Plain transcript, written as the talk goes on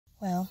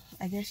Well,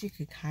 I guess you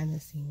could kind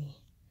of see me.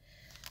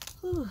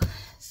 Whew.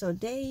 So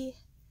we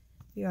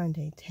are on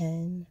day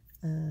 10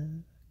 of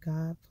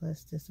God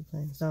plus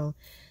discipline. So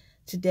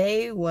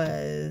today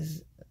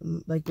was,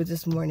 like with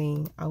this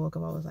morning, I woke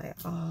up, I was like,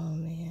 oh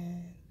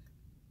man,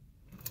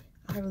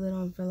 I really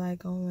don't feel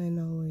like going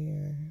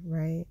nowhere,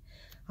 right?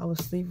 I was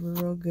sleeping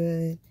real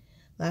good.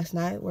 Last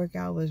night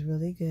workout was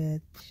really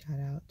good.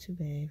 Shout out to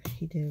Babe.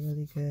 He did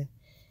really good.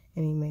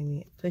 And he made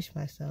me push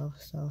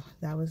myself. So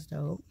that was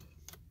dope.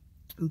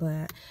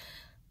 But,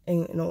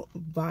 and, you know,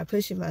 by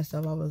pushing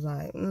myself, I was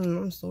like,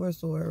 I'm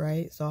sore,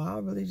 right? So I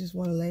really just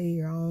want to lay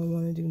here. I don't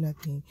want to do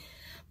nothing.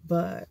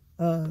 But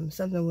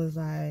something was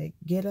like,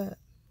 get up.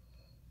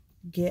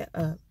 Get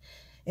up.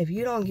 If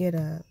you don't get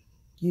up,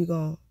 you're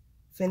going to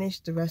finish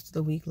the rest of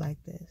the week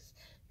like this.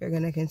 You're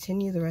going to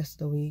continue the rest of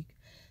the week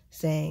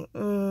saying, I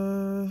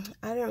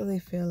don't really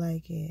feel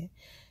like it.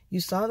 You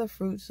saw the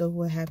fruits of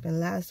what happened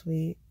last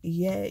week,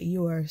 yet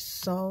you are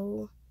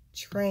so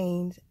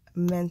trained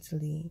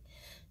mentally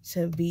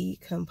to be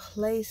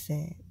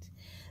complacent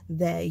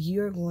that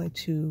you're going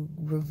to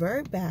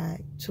revert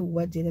back to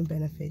what didn't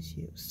benefit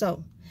you.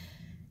 So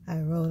I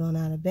rolled on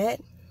out of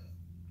bed.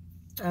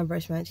 I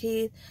brushed my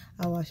teeth,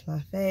 I washed my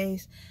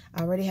face,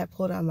 I already had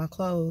pulled out my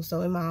clothes.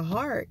 So in my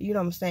heart, you know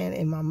what I'm saying,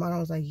 in my mind, I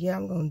was like, yeah,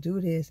 I'm going to do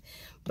this.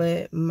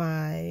 But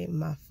my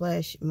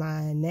flesh,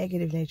 my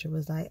negative nature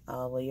was like,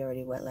 oh, well, you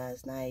already went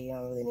last night. You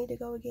don't really need to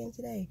go again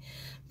today.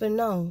 But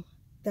no,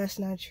 that's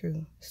not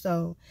true.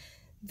 So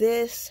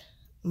this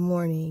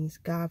morning's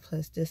God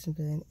plus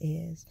discipline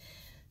is,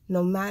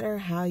 no matter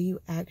how you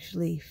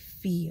actually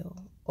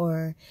feel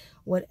or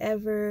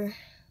whatever,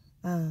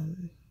 I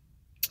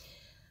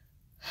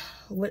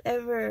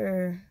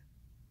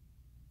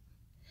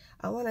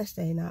want to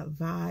say, not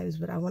vibes,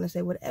 but I want to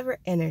say whatever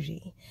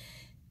energy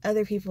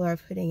other people are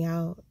putting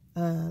out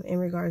in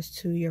regards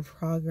to your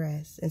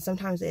progress, and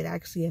sometimes it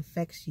actually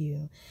affects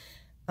you.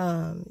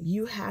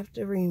 You have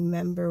to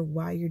remember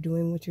why you're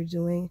doing what you're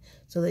doing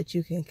so that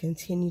you can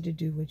continue to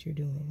do what you're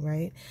doing,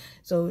 right?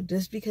 So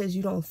just because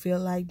you don't feel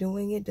like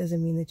doing it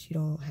doesn't mean that you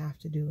don't have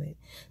to do it.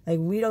 Like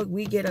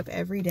we get up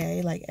every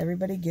day, like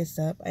everybody gets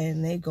up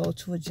and they go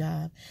to a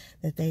job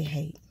that they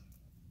hate.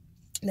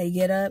 They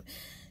get up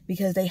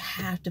because they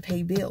have to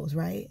pay bills,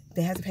 right?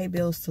 They have to pay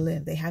bills to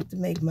live. They have to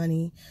make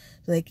money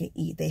so they can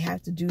eat. They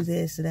have to do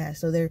this or that.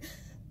 So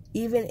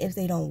even if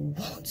they don't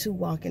want to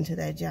walk into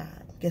that job,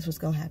 guess what's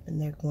going to happen?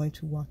 They're going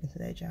to walk into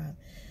that job.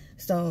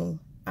 So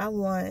I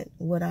want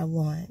what I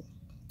want.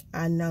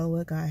 I know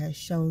what God has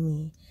shown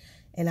me.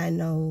 And I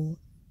know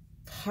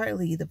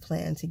partly the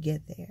plan to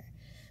get there.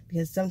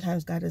 Because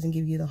sometimes God doesn't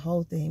give you the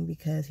whole thing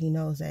because he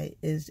knows that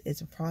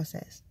it's a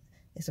process.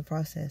 It's a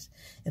process.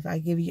 If I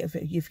give you,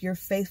 if you're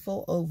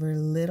faithful over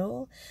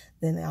little,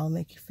 then I'll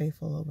make you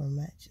faithful over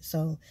much.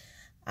 So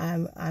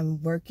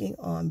I'm working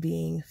on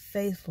being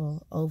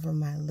faithful over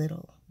my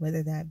little,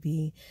 whether that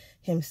be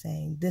him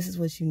saying, this is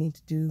what you need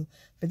to do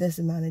for this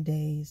amount of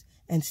days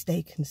and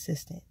stay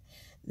consistent.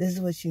 This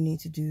is what you need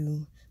to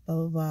do, blah,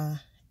 blah, blah,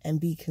 and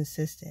be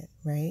consistent,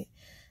 right?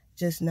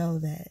 Just know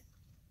that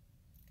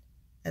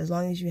as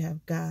long as you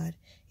have God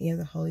and you have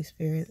the Holy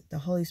Spirit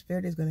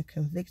is going to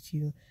convict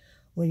you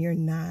when you're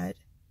not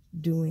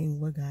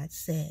doing what God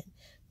said.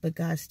 But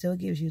God still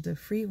gives you the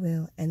free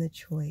will and the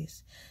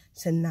choice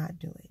to not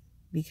do it.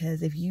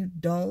 Because if you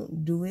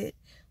don't do it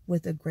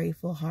with a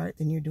grateful heart,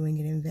 then you're doing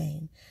it in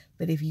vain.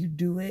 But if you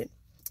do it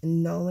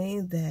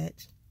knowing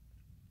that,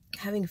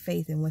 having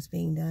faith in what's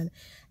being done,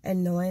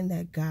 and knowing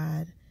that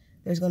God,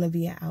 there's going to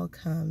be an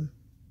outcome,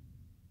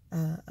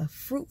 a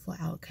fruitful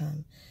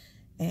outcome,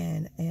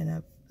 and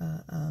a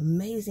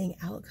amazing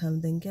outcome,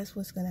 then guess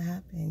what's going to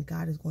happen?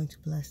 God is going to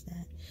bless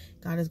that.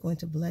 God is going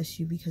to bless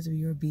you because of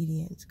your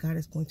obedience. God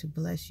is going to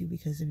bless you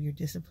because of your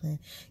discipline.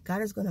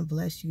 God is going to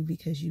bless you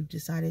because you've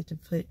decided to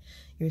put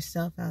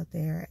yourself out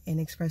there and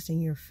expressing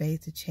your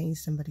faith to change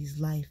somebody's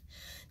life,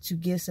 to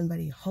give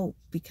somebody hope.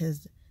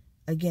 Because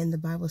again, the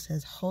Bible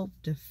says hope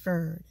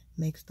deferred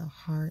makes the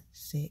heart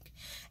sick.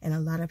 And a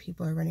lot of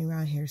people are running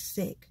around here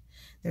sick.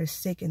 They're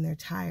sick and they're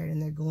tired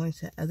and they're going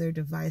to other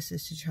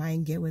devices to try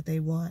and get what they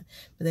want.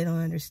 But they don't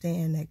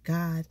understand that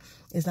God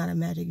is not a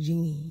magic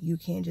genie. You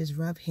can't just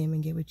rub him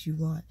and get what you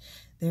want.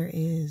 There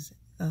is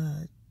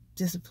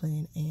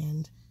discipline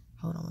and,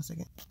 hold on one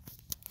second.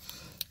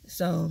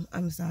 So,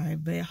 I'm sorry,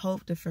 but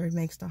hope deferred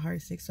makes the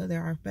heart sick. So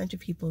there are a bunch of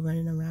people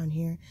running around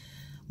here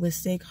with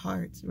sick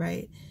hearts,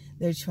 right?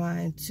 They're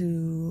trying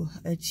to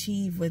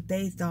achieve what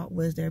they thought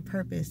was their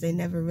purpose. They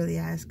never really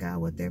asked God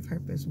what their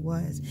purpose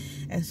was.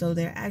 And so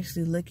they're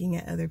actually looking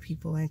at other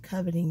people and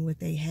coveting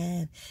what they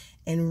had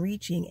and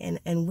reaching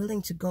and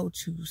willing to go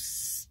to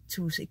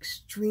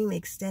extreme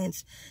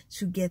extents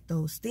to get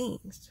those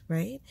things,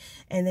 right?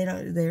 And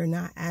they're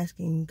not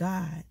asking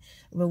God.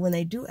 But when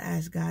they do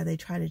ask God, they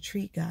try to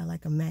treat God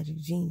like a magic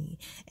genie.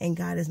 And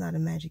God is not a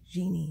magic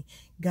genie.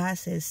 God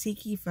says,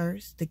 seek ye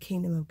first the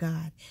kingdom of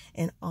God,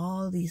 and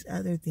all these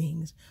other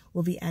things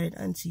will be added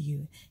unto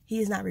you.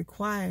 He is not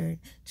required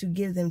to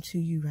give them to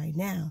you right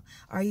now.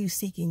 Are you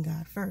seeking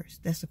God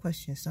first? That's the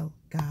question. So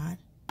God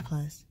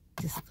plus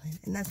discipline.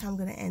 And that's how I'm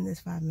going to end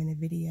this 5-minute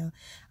video.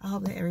 I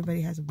hope that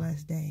everybody has a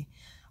blessed day.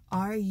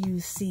 Are you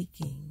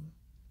seeking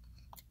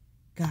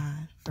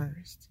God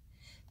first?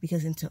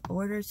 Because in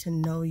order to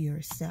know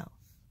yourself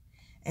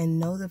and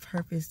know the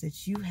purpose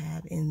that you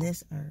have in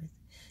this earth,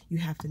 you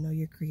have to know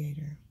your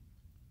Creator.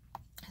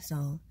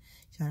 So,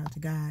 shout out to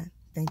God.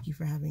 Thank you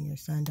for having your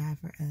Son die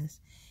for us.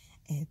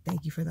 And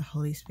thank you for the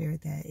Holy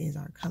Spirit that is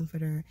our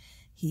comforter.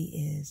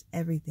 He is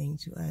everything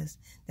to us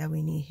that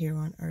we need here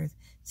on earth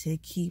to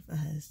keep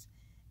us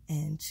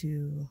and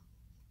to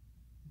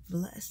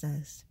bless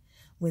us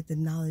with the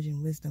knowledge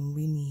and wisdom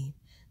we need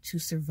to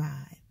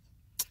survive,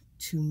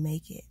 to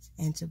make it,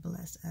 and to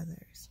bless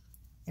others.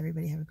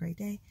 Everybody have a great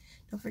day.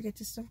 Don't forget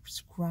to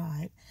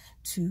subscribe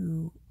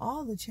to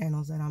all the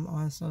channels that I'm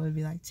on. So it'd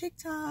be like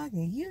TikTok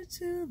and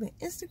YouTube and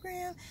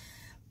Instagram.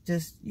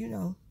 Just,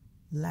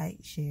 like,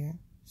 share,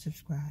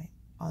 subscribe,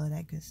 all of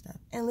that good stuff.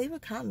 And leave a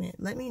comment.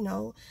 Let me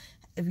know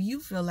if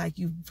you feel like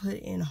you've put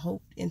in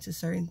hope into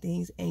certain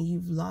things and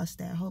you've lost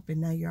that hope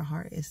and now your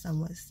heart is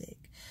somewhat sick.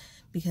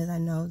 Because I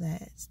know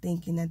that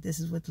thinking that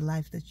this is what the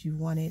life that you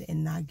wanted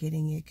and not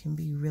getting it can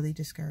be really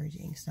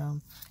discouraging.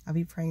 So I'll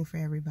be praying for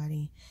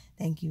everybody.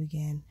 Thank you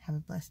again. Have a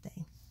blessed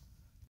day.